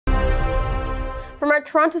From our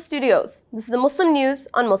Toronto studios, this is the Muslim News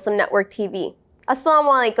on Muslim Network TV.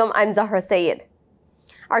 Assalamu alaikum, I'm Zahra Sayed.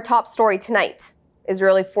 Our top story tonight.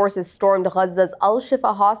 Israeli forces stormed Gaza's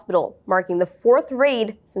Al-Shifa hospital, marking the fourth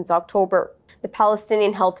raid since October. The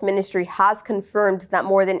Palestinian Health Ministry has confirmed that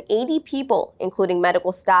more than 80 people, including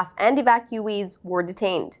medical staff and evacuees, were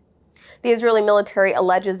detained. The Israeli military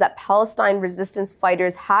alleges that Palestine resistance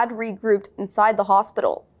fighters had regrouped inside the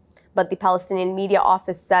hospital. But the Palestinian media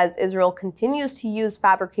office says Israel continues to use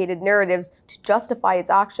fabricated narratives to justify its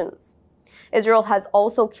actions. Israel has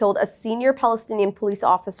also killed a senior Palestinian police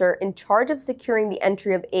officer in charge of securing the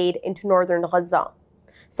entry of aid into northern Gaza.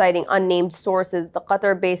 Citing unnamed sources, the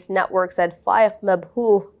Qatar-based network said Faiq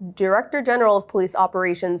Mabhouh, Director General of Police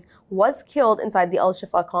Operations, was killed inside the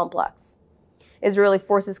Al-Shifa complex. Israeli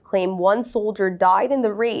forces claim one soldier died in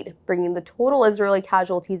the raid, bringing the total Israeli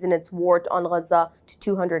casualties in its war on Gaza to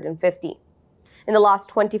 250. In the last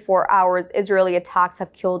 24 hours, Israeli attacks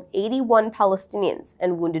have killed 81 Palestinians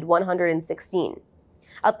and wounded 116.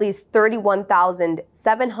 At least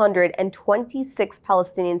 31,726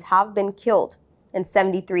 Palestinians have been killed and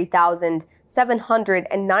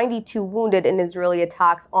 73,792 wounded in Israeli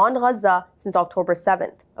attacks on Gaza since October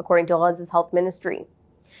 7th, according to Gaza's health ministry.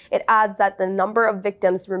 It adds that the number of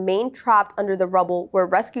victims remain trapped under the rubble where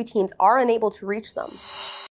rescue teams are unable to reach them.